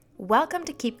Welcome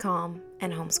to Keep Calm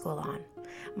and Homeschool On.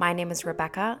 My name is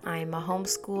Rebecca. I'm a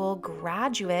homeschool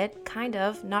graduate, kind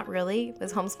of, not really.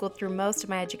 Was homeschooled through most of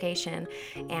my education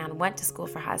and went to school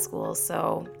for high school.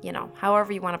 So,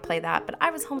 however you want to play that. But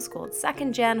I was homeschooled,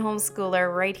 second gen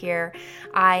homeschooler right here.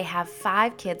 I have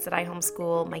 5 kids that I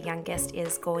homeschool. My youngest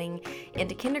is going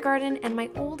into kindergarten and my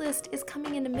oldest is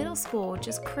coming into middle school, which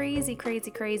is crazy,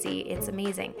 crazy, crazy. It's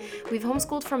amazing. We've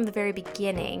homeschooled from the very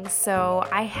beginning. So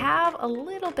I have a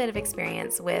little bit of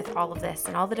experience with all of this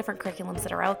and all the different curriculums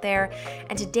that are out there.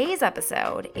 And today's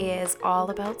episode is all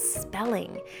about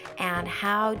spelling and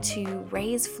how to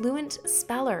raise fluent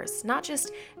spellers, not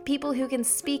just people who can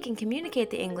speak and communicate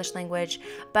the English language,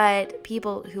 but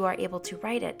people who are able to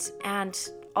write it and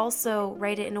also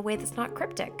write it in a way that's not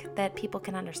cryptic, that people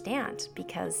can understand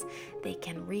because they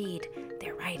can read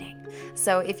their writing.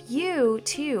 So if you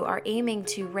too are aiming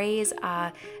to raise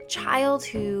a child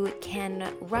who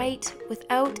can write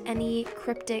without any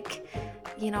cryptic,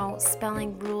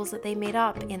 spelling rules that they made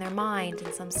up in their mind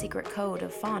in some secret code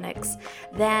of phonics,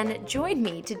 then join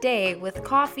me today with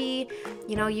coffee.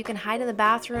 You can hide in the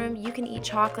bathroom, you can eat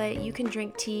chocolate, you can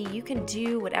drink tea, you can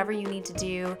do whatever you need to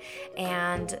do,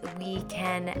 and we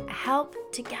can help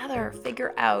together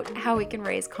figure out how we can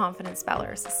raise confident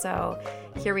spellers. So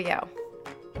here we go.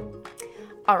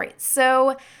 All right,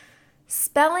 so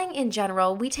spelling in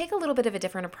general, we take a little bit of a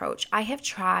different approach. I have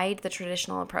tried the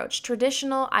traditional approach.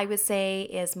 Traditional, I would say,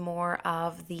 is more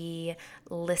of the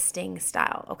listing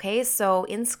style, okay? So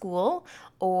in school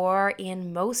or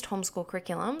in most homeschool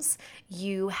curriculums,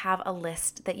 you have a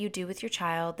list that you do with your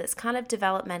child that's kind of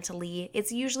developmentally,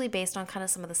 it's usually based on kind of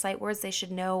some of the sight words they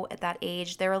should know at that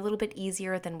age. They're a little bit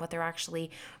easier than what they're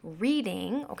actually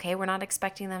reading, okay? We're not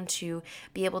expecting them to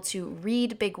be able to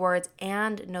read big words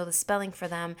and know the spelling for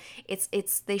them.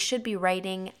 They should be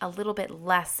writing a little bit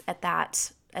less at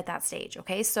that stage,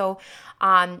 okay? So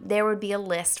there would be a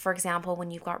list, for example, when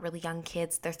you've got really young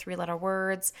kids, they're 3-letter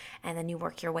words, and then you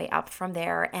work your way up from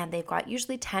there, and they've got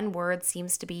usually 10 words,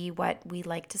 seems to be what we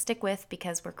like to stick with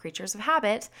because we're creatures of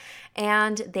habit,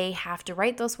 and they have to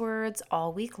write those words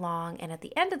all week long, and at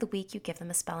the end of the week, you give them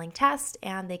a spelling test,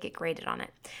 and they get graded on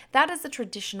it. That is the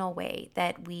traditional way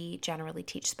that we generally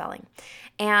teach spelling,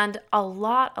 and a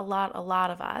lot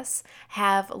of us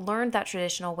have learned that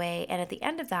traditional way, and at the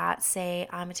end of that, say,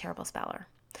 I'm a terrible speller.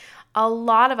 A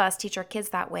lot of us teach our kids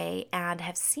that way and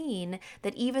have seen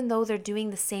that even though they're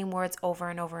doing the same words over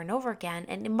and over and over again,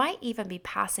 and it might even be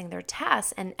passing their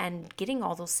tests and getting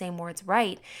all those same words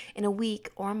right in a week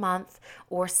or a month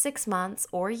or 6 months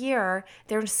or a year,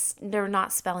 they're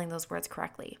not spelling those words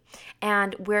correctly.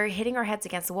 And we're hitting our heads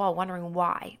against the wall wondering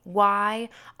why. Why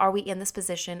are we in this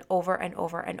position over and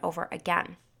over and over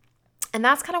again? And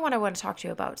that's kind of what I want to talk to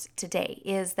you about today,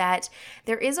 is that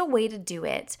there is a way to do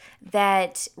it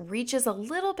that reaches a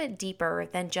little bit deeper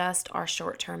than just our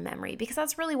short-term memory, because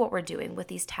that's really what we're doing with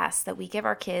these tests that we give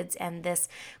our kids and this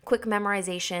quick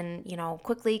memorization,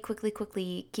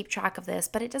 quickly, keep track of this,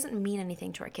 but it doesn't mean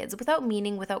anything to our kids. Without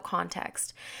meaning, without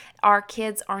context, our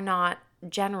kids are not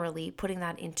generally putting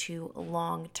that into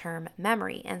long-term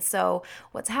memory. And so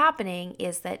what's happening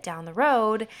is that down the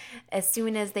road, as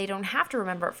soon as they don't have to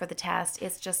remember it for the test,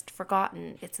 it's just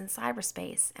forgotten. It's in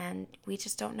cyberspace, and we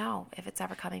just don't know if it's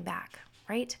ever coming back,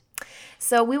 right?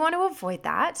 So we want to avoid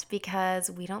that because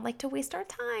we don't like to waste our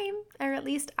time, or at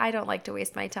least I don't like to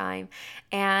waste my time.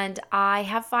 And I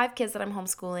have 5 kids that I'm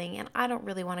homeschooling, and I don't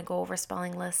really want to go over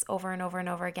spelling lists over and over and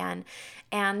over again.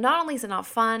 And not only is it not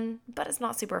fun, but it's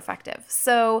not super effective.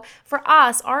 So for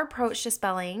us, our approach to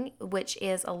spelling, which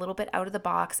is a little bit out of the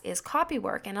box, is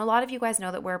copywork. And a lot of you guys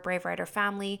know that we're a Brave Writer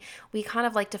family. We kind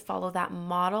of like to follow that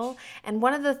model. And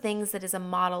one of the things that is a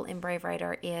model in Brave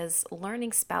Writer is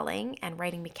learning spelling and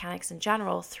writing mechanics in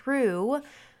general through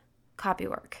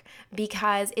copywork,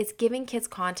 because it's giving kids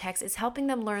context, it's helping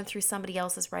them learn through somebody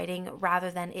else's writing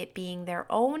rather than it being their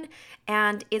own,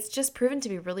 and it's just proven to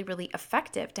be really, really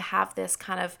effective to have this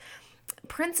kind of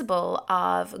principle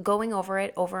of going over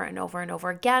it over and over and over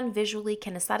again, visually,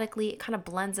 kinesthetically. It kind of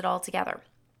blends it all together.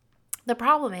 The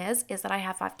problem is that I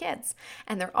have 5 kids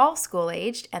and they're all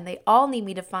school-aged and they all need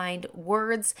me to find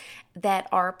words that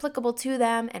are applicable to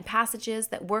them and passages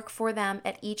that work for them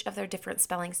at each of their different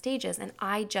spelling stages. And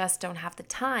I just don't have the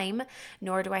time,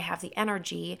 nor do I have the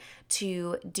energy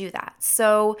to do that.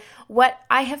 So what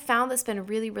I have found that's been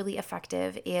really, really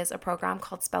effective is a program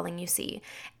called Spelling UC.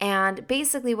 And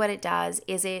basically what it does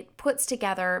is it puts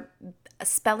together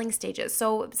spelling stages.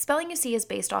 So Spelling UC is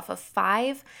based off of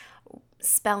 5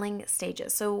 spelling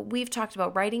stages. So we've talked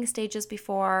about writing stages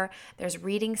before, there's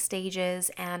reading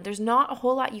stages, and there's not a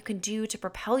whole lot you can do to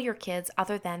propel your kids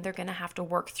other than they're going to have to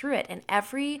work through it. And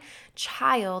every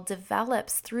child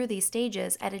develops through these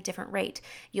stages at a different rate.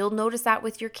 You'll notice that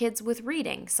with your kids with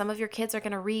reading. Some of your kids are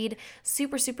going to read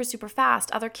super, super, super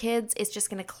fast. Other kids, it's just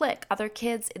going to click. Other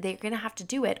kids, they're going to have to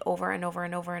do it over and over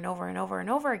and over and over and over and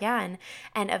over again.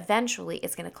 And eventually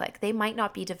it's going to click. They might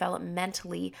not be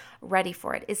developmentally ready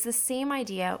for it. It's the same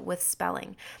idea with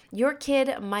spelling. Your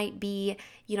kid might be,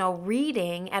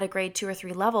 reading at a grade 2 or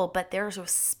 3 level, but their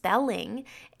spelling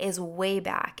is way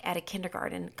back at a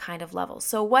kindergarten kind of level.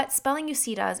 So what Spelling You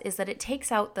See does is that it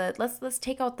takes out let's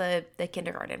take out the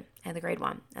kindergarten and the grade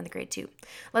 1 and the grade 2.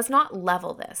 Let's not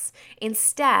level this.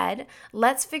 Instead,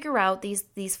 let's figure out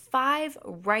these 5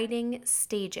 writing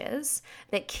stages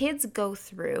that kids go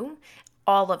through,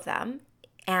 all of them,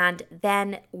 and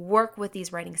then work with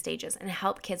these writing stages and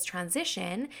help kids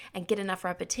transition and get enough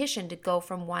repetition to go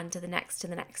from one to the next, to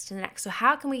the next, to the next. So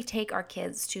how can we take our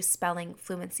kids to spelling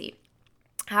fluency?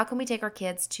 How can we take our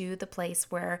kids to the place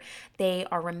where they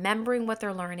are remembering what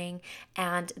they're learning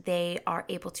and they are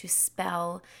able to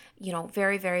spell,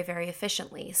 very, very, very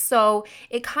efficiently? So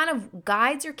it kind of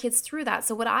guides your kids through that.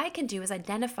 So what I can do is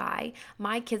identify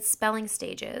my kids' spelling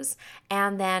stages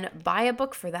and then buy a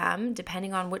book for them,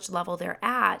 depending on which level they're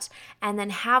at, and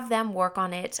then have them work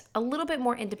on it a little bit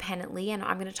more independently. And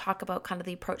I'm going to talk about kind of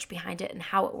the approach behind it and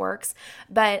how it works.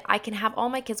 But I can have all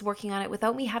my kids working on it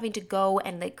without me having to go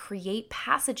and create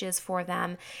passages for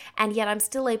them. And yet I'm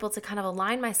still able to kind of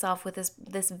align myself with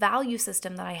this value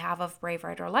system that I have of Brave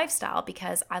Writer Lifestyle,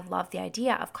 because I love the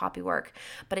idea of copy work,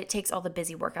 but it takes all the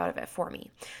busy work out of it for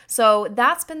me. So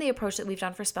that's been the approach that we've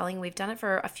done for spelling. We've done it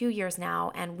for a few years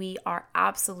now, and we are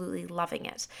absolutely loving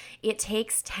it. It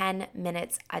takes 10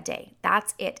 minutes a day.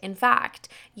 That's it. In fact,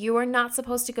 you are not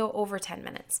supposed to go over 10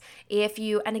 minutes.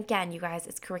 And again, you guys,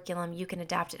 it's curriculum. You can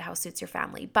adapt it how suits your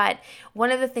family. But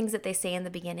one of the things that they say in the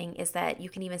beginning is that you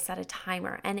can even set a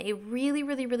timer, and it really,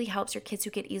 really, really helps your kids who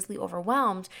get easily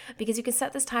overwhelmed, because you can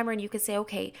set this timer and you can say,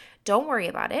 okay, don't worry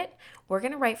about it. We're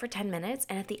going to write for 10 minutes.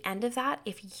 And at the end of that,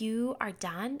 if you are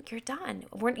done, you're done.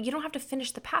 You don't have to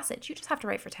finish the passage. You just have to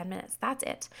write for 10 minutes. That's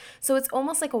it. So it's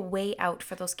almost like a way out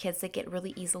for those kids that get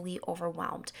really easily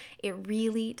overwhelmed. It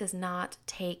really does not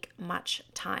take much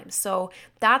time. So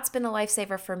that's been a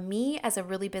lifesaver for me as a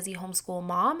really busy homeschool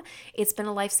mom. It's been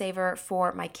a lifesaver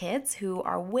for my kids who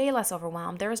are way less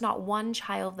overwhelmed. There is not one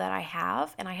child that I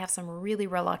have, and I have some really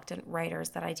reluctant writers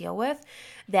that I deal with,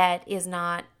 that is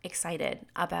not excited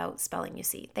about Spelling You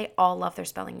See. They all love their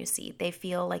Spelling You See. They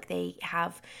feel like they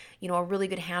have, a really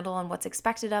good handle on what's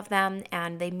expected of them,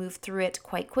 and they move through it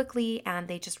quite quickly, and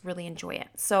they just really enjoy it.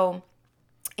 So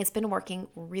it's been working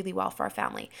really well for our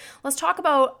family. Let's talk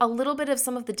about a little bit of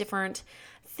some of the different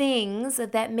things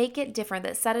that make it different,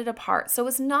 that set it apart. So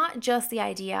it's not just the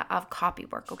idea of copy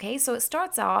work, okay? So it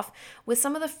starts off with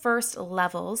some of the first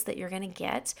levels that you're going to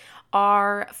get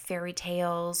are fairy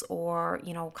tales or,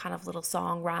 kind of little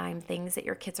song rhyme things that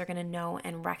your kids are going to know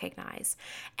and recognize.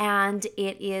 And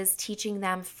it is teaching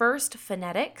them first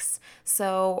phonetics,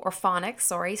 first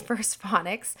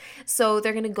phonics. So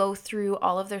they're going to go through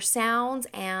all of their sounds,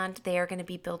 and they are going to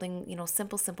be building,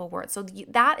 simple words. So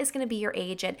that is going to be your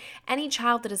age, and any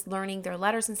child that is learning their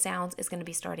letters and sounds is going to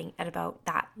be starting at about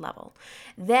that level.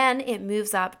 Then it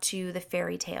moves up to the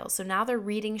fairy tales. So now they're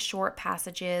reading short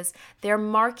passages. They're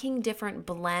marking different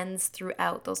blends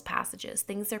throughout those passages,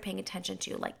 things they're paying attention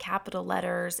to, like capital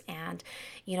letters, and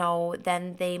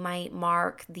then they might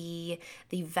mark the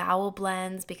vowel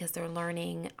blends because they're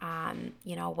learning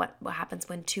what happens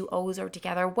when 2 O's are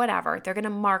together, whatever. They're going to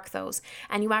mark those,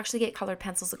 and you actually get colored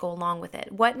pencils that go along with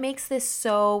it. What makes this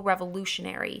so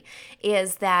revolutionary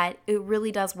is that it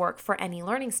really does work for any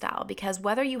learning style, because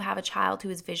whether you have a child who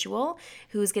is visual,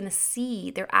 who's going to see,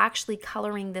 they're actually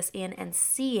coloring this in and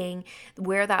seeing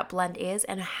where that blend is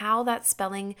and how that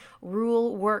spelling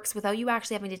rule works without you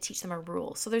actually having to teach them a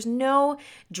rule. So there's no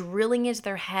drilling into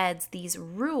their heads these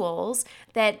rules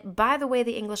that, by the way,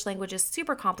 the English language is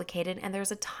super complicated and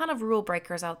there's a ton of rule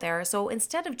breakers out there. So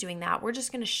instead of doing that, we're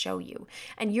just going to show you,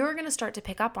 and you're going to start to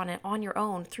pick up on it on your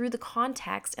own through the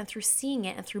context and through seeing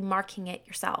it and through marking it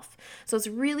yourself. So it's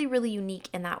really, really unique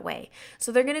in that way.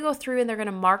 So they're going to go through and they're going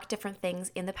to mark different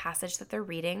things in the passage that they're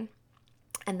reading.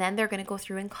 And then they're going to go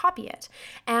through and copy it.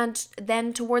 And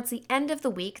then towards the end of the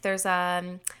week, there's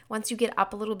Once you get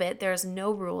up a little bit, there's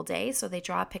no rule day. So they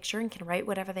draw a picture and can write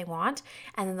whatever they want.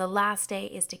 And then the last day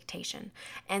is dictation.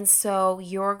 And so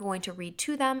you're going to read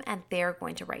to them and they're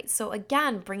going to write. So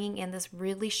again, bringing in this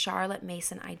really Charlotte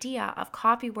Mason idea of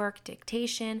copywork,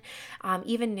 dictation,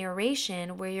 even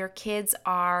narration, where your kids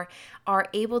are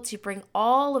able to bring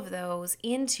all of those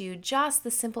into just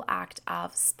the simple act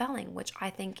of spelling, which I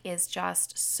think is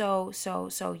just so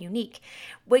unique.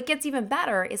 What gets even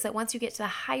better is that once you get to the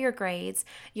higher grades,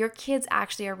 your kids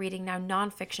actually are reading now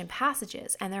nonfiction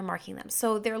passages and they're marking them.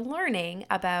 So they're learning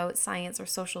about science or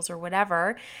socials or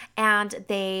whatever, and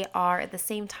they are at the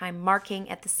same time marking,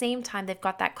 at the same time they've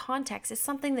got that context. It's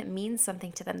something that means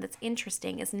something to them, that's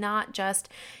interesting. It's not just,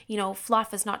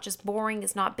 fluff, is not just boring,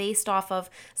 it's not based off of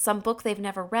some book they've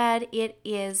never read. It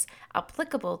is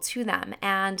applicable to them.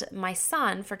 And my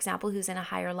son, for example, who's in a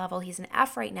higher level, he's an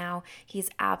F right now, he's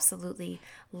absolutely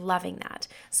loving that.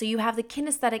 So you have the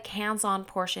kinesthetic hands-on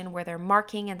portion where they're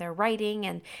marking and they're writing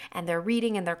and they're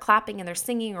reading and they're clapping and they're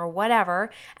singing or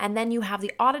whatever. And then you have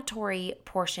the auditory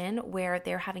portion where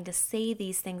they're having to say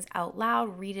these things out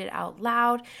loud, read it out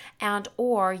loud, and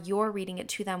or you're reading it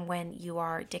to them when you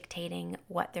are dictating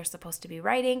what they're supposed to be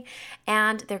writing,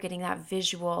 and they're getting that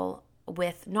visual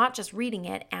with not just reading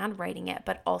it and writing it,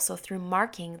 but also through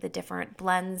marking the different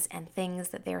blends and things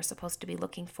that they're supposed to be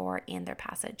looking for in their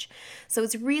passage. So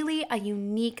it's really a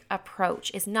unique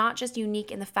approach. It's not just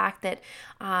unique in the fact that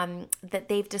that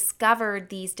they've discovered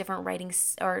these different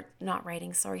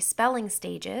spelling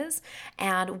stages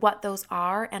and what those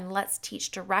are, and let's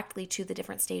teach directly to the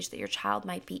different stage that your child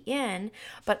might be in,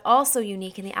 but also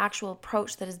unique in the actual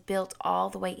approach that is built all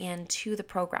the way into the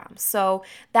program. So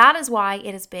that is why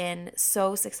it has been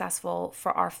so successful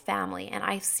for our family. And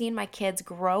I've seen my kids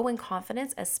grow in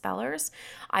confidence as spellers.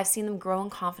 I've seen them grow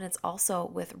in confidence also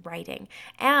with writing.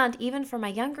 And even for my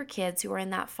younger kids who are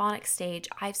in that phonics stage,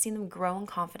 I've seen them grow in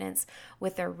confidence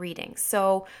with their reading.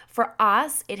 So for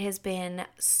us, it has been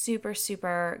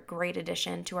super great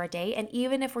addition to our day. And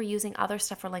even if we're using other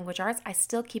stuff for language arts, I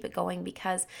still keep it going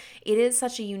because it is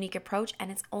such a unique approach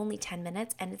and it's only 10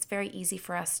 minutes and it's very easy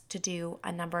for us to do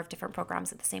a number of different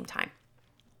programs at the same time.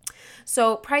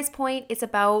 So price point, it's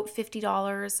about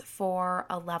 $50 for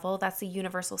a level. That's the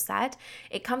universal set.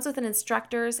 It comes with an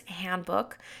instructor's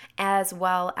handbook as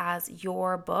well as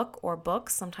your book or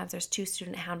books. Sometimes there's 2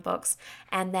 student handbooks.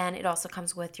 And then it also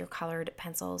comes with your colored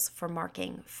pencils for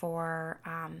marking for,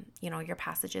 your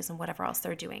passages and whatever else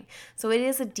they're doing. So it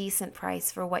is a decent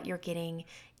price for what you're getting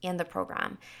in the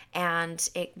program. And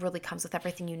it really comes with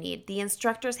everything you need. The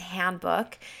instructor's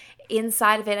handbook,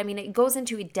 inside of it, it goes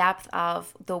into a depth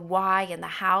of the why and the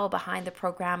how behind the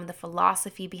program and the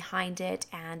philosophy behind it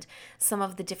and some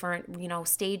of the different,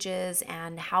 stages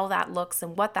and how that looks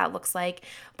and what that looks like.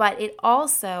 But it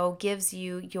also gives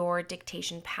you your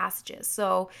dictation passages.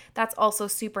 So that's also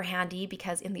super handy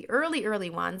because in the early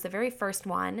ones, the very first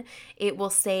one, it will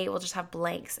just have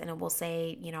blanks and it will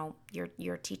say,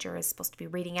 your teacher is supposed to be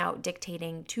reading out,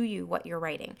 dictating to you what you're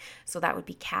writing. So that would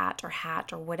be cat or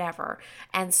hat or whatever.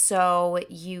 And so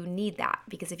you need that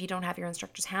because if you don't have your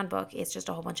instructor's handbook, it's just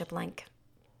a whole bunch of blank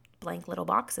little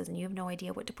boxes and you have no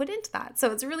idea what to put into that.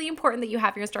 So it's really important that you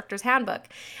have your instructor's handbook.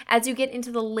 As you get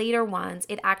into the later ones,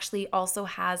 it actually also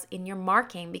has in your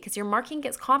marking, because your marking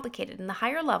gets complicated. In the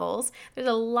higher levels, there's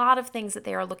a lot of things that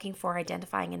they are looking for,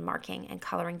 identifying and marking and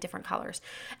coloring different colors.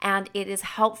 And it is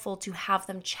helpful to have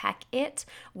them check it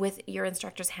with your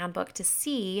instructor's handbook to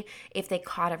see if they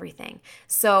caught everything.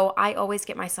 So I always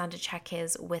get my son to check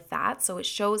his with that. So it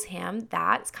shows him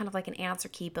that. It's kind of like an answer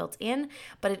key built in,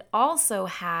 but it also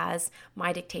has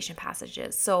my dictation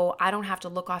passages. So I don't have to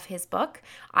look off his book.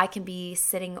 I can be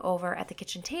sitting over at the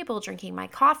kitchen table drinking my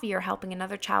coffee or helping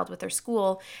another child with their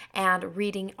school and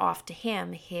reading off to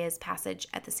him his passage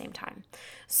at the same time.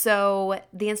 So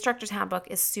the instructor's handbook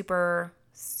is super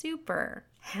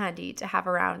handy to have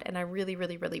around, and I really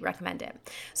recommend it.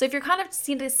 So if you're kind of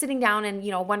sitting down and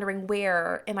wondering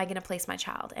where am I going to place my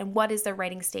child and what is their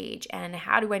writing stage and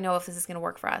how do I know if this is going to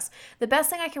work for us, the best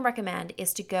thing I can recommend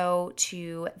is to go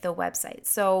to the website.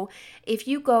 So if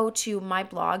you go to my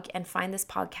blog and find this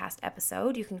podcast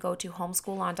episode, you can go to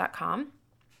homeschoolon.com.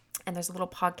 And there's a little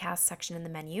podcast section in the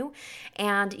menu,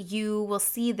 and you will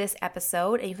see this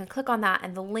episode, and you can click on that,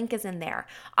 and the link is in there.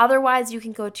 Otherwise, you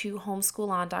can go to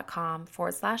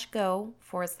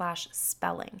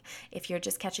homeschoolon.com/go/spelling. If you're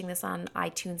just catching this on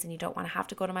iTunes and you don't want to have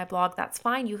to go to my blog, that's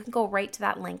fine. You can go right to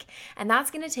that link, and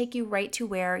that's going to take you right to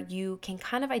where you can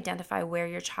kind of identify where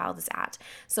your child is at.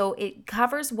 So it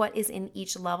covers what is in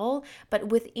each level, but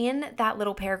within that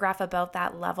little paragraph about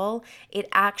that level, it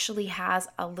actually has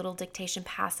a little dictation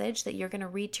passage passage that you're going to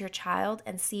read to your child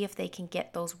and see if they can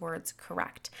get those words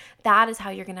correct. That is how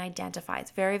you're going to identify.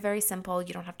 It's very, very simple.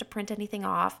 You don't have to print anything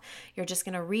off. You're just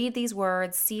going to read these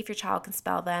words, see if your child can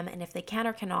spell them, and if they can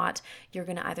or cannot, you're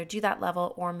going to either do that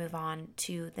level or move on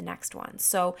to the next one.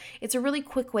 So it's a really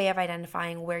quick way of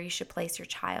identifying where you should place your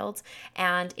child.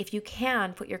 And if you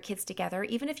can put your kids together,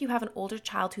 even if you have an older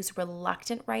child who's a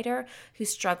reluctant writer, who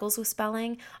struggles with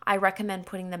spelling, I recommend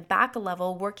putting them back a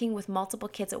level, working with multiple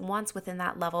kids at once within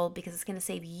that level, because it's going to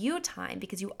save you time,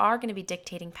 because you are going to be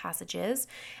dictating passages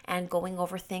and going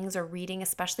over things or reading,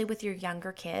 especially with your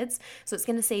younger kids. So it's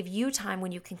going to save you time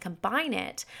when you can combine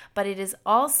it, but it is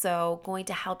also going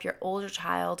to help your older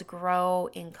child grow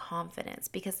in confidence,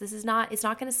 because it's not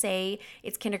going to say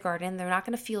it's kindergarten. They're not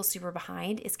going to feel super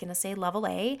behind. It's going to say level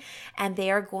A, and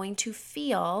they are going to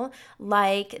feel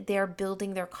like they're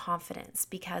building their confidence,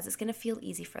 because it's going to feel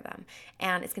easy for them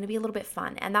and it's going to be a little bit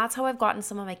fun. And that's how I've gotten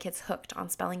some of my kids hooked on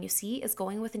Spelling UC, is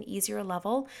going with an easier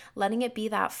level, letting it be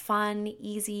that fun,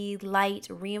 easy, light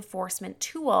reinforcement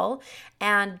tool,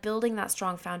 and building that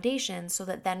strong foundation so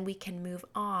that then we can move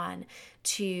on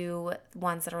to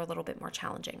ones that are a little bit more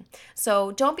challenging.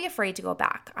 So don't be afraid to go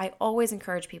back. I always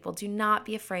encourage people, do not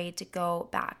be afraid to go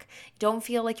back. Don't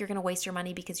feel like you're going to waste your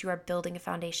money, because you are building a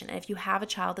foundation. And if you have a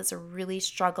child that's a really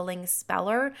struggling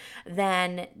speller,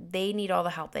 then they need all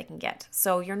the help they can get.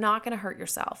 So you're not going to hurt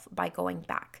yourself by going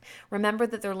back. Remember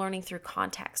that they're learning through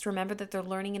context. Remember that they're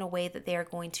learning in a way that they are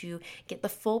going to get the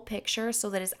full picture, so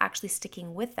that it's actually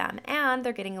sticking with them. And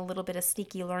they're getting a little bit of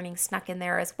sneaky learning snuck in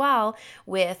there as well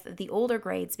with the older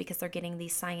grades, because they're getting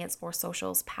these science or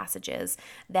socials passages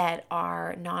that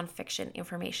are nonfiction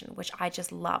information, which I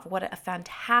just love. What a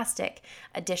fantastic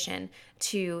addition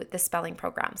to the spelling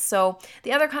program. So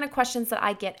the other kind of questions that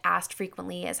I get asked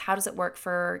frequently is, how does it work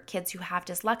for kids who have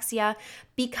dyslexia?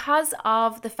 Because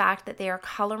of the fact that they are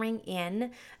coloring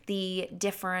in the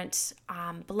different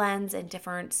blends and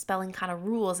different spelling kind of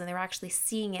rules, and they're actually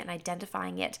seeing it and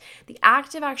identifying it, the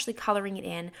act of actually coloring it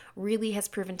in really has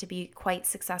proven to be quite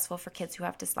successful for kids who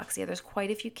have dyslexia. There's quite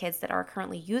a few kids that are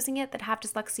currently using it that have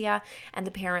dyslexia, and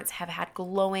the parents have had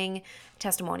glowing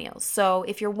testimonials. So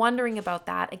if you're wondering about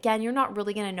that, again, you're not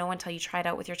really going to know until you try it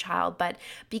out with your child, but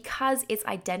because it's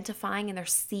identifying and they're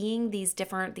seeing these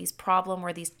problem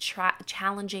or these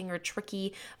challenging or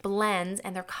tricky blends,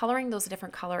 and they're coloring those a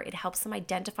different color, it helps them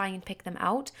identify and pick them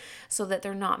out so that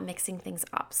they're not mixing things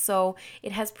up. So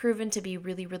it has proven to be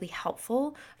really, really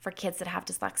helpful for kids that have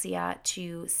dyslexia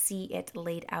to see it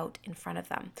laid out in front of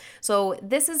them. So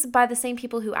this is by the same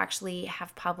people who actually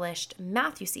have published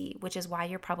Math UC, which is why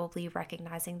you're probably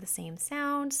recognizing the same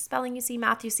sound, Spelling UC,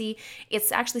 Math UC.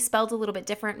 It's actually spelled a little bit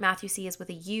different. Math UC is with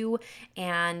a U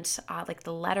and like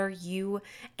the letter U,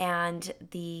 and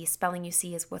the Spelling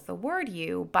UC is with the word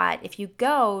U. But if you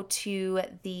go to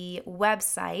the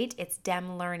website, it's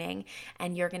Dem Learning,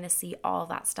 and you're going to see all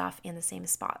that stuff in the same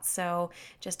spot. So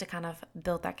just to kind of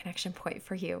build that connection point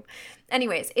for you.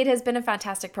 Anyways, it has been a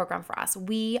fantastic program for us.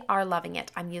 We are loving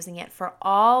it. I'm using it for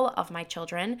all of my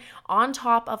children, on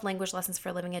top of Language Lessons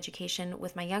for Living Education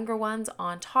with my younger ones,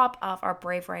 on top of our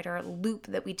Brave Writer loop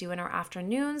that we do in our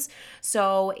afternoons.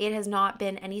 So it has not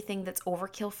been anything that's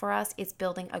overkill for us. It's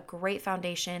building a great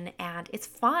foundation, and it's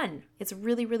fun. It's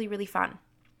really, really, really fun.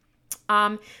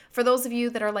 For those of you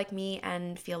that are like me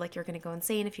and feel like you're going to go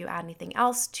insane if you add anything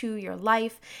else to your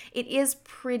life, it is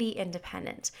pretty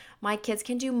independent. My kids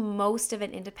can do most of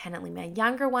it independently. My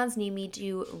younger ones need me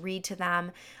to read to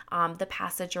them the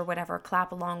passage or whatever,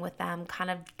 clap along with them, kind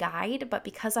of guide. But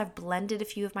because I've blended a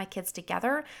few of my kids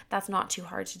together, that's not too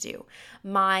hard to do.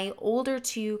 My older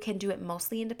two can do it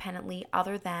mostly independently,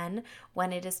 other than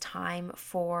when it is time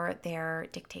for their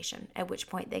dictation, at which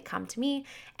point they come to me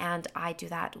and I do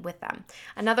that with them.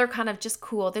 Another kind of just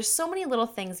cool, there's so many little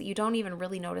things that you don't even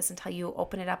really notice until you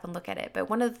open it up and look at it. But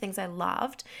one of the things I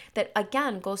loved that,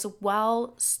 again, goes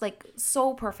well, like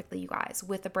so perfectly, you guys,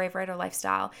 with the Brave Writer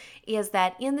lifestyle, is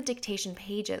that in the dictation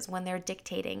pages, when they're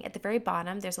dictating, at the very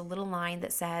bottom, there's a little line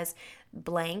that says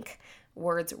blank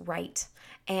words right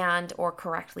and or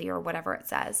correctly or whatever it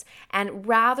says. And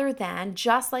rather than,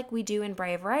 just like we do in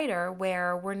Brave Writer,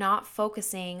 where we're not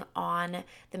focusing on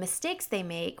the mistakes they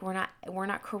make, we're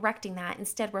not correcting that.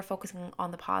 Instead, we're focusing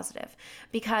on the positive,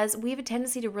 because we have a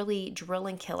tendency to really drill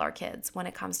and kill our kids when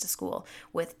it comes to school,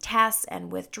 with tests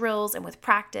and with drills and with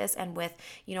practice and with,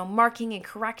 marking and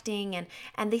correcting,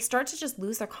 and they start to just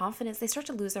lose their confidence. They start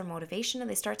to lose their motivation, and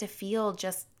they start to feel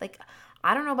just like,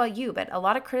 I don't know about you, but a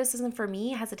lot of criticism for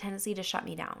me has a tendency to shut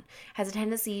me down, has a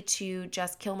tendency to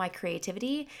just kill my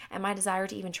creativity and my desire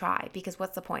to even try, because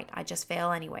what's the point? I just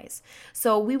fail anyways.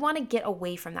 So we want to get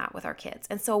away from that with our kids.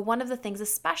 And so one of the things,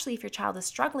 especially if your child is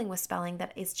struggling with spelling,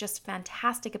 that is just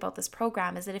fantastic about this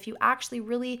program is that if you actually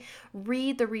really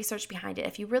read the research behind it,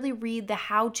 if you really read the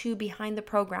how-to behind the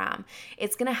program,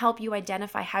 it's going to help you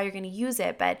identify how you're going to use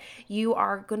it, but you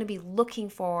are going to be looking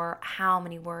for how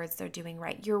many words they're doing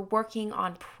right. You're working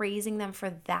on praising them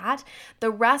for that.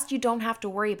 The rest you don't have to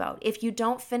worry about. If you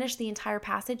don't finish the entire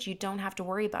passage, you don't have to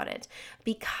worry about it,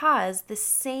 because the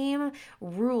same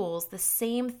rules, the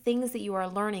same things that you are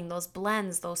learning, those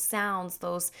blends, those sounds,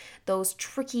 those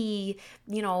tricky,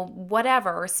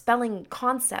 whatever spelling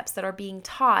concepts that are being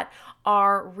taught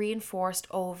are reinforced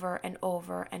over and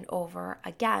over and over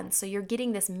again. So you're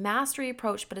getting this mastery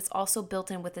approach, but it's also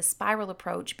built in with this spiral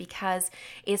approach, because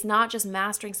it's not just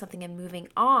mastering something and moving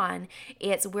on.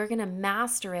 It's we're going to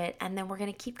master it and then we're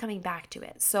going to keep coming back to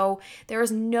it. So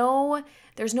there's no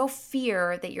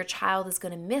fear that your child is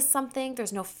going to miss something.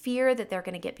 There's no fear that they're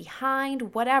going to get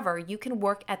behind, whatever. You can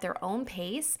work at their own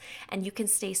pace and you can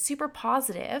stay super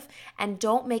positive and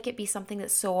don't make it be something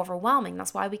that's so overwhelming.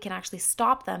 That's why we can actually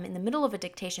stop them in the middle of a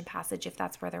dictation passage if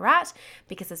that's where they're at,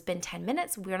 because it's been 10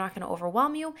 minutes. We're not going to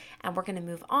overwhelm you and we're going to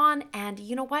move on. And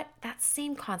you know what? That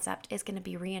same concept is going to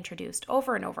be reintroduced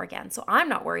over and over again. So I'm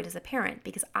not worried as a parent,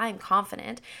 because I'm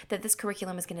confident that this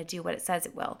curriculum is going to do what it says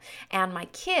it will. And my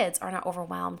kids are not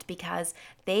overwhelmed because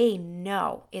they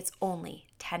know it's only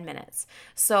 10 minutes.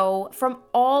 So from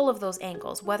all of those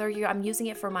angles, whether I'm using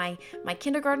it for my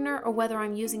kindergartner or whether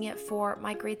I'm using it for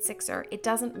my grade sixer, it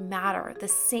doesn't matter. The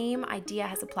same idea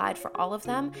has applied for all of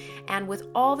them. And with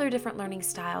all their different learning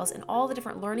styles and all the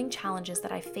different learning challenges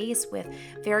that I face with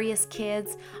various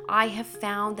kids, I have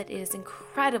found that it is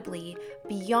incredibly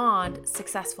beyond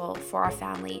successful for our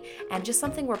family and just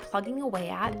something we're plugging away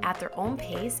at their own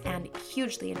pace and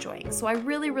hugely enjoying. So I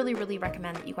really, really, really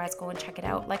recommend that you guys go and check it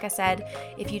out. Like I said,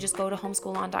 if you just go to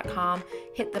homeschoolon.com,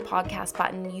 hit the podcast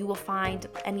button, you will find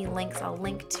any links. I'll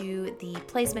link to the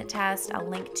placement test. I'll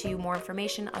link to more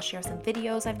information. I'll share some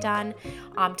videos I've done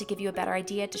to give you a better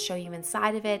idea, to show you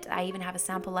inside of it. I even have a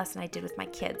sample lesson I did with my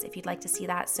kids if you'd like to see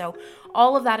that. So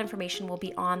all of that information will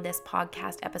be on this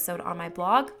podcast episode on my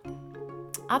blog.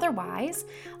 Otherwise,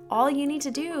 all you need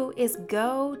to do is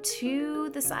go to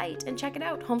the site and check it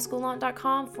out,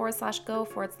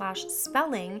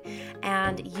 homeschoolon.com/go/spelling,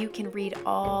 and you can read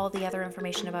all the other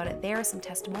information about it there, some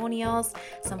testimonials,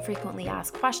 some frequently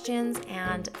asked questions,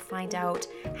 and find out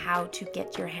how to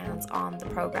get your hands on the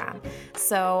program.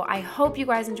 So I hope you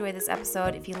guys enjoyed this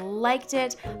episode. If you liked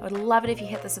it, I would love it if you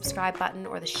hit the subscribe button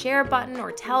or the share button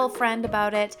or tell a friend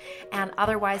about it. And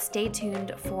otherwise, stay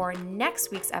tuned for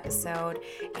next week's episode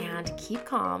and keep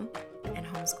calm and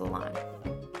homeschool on.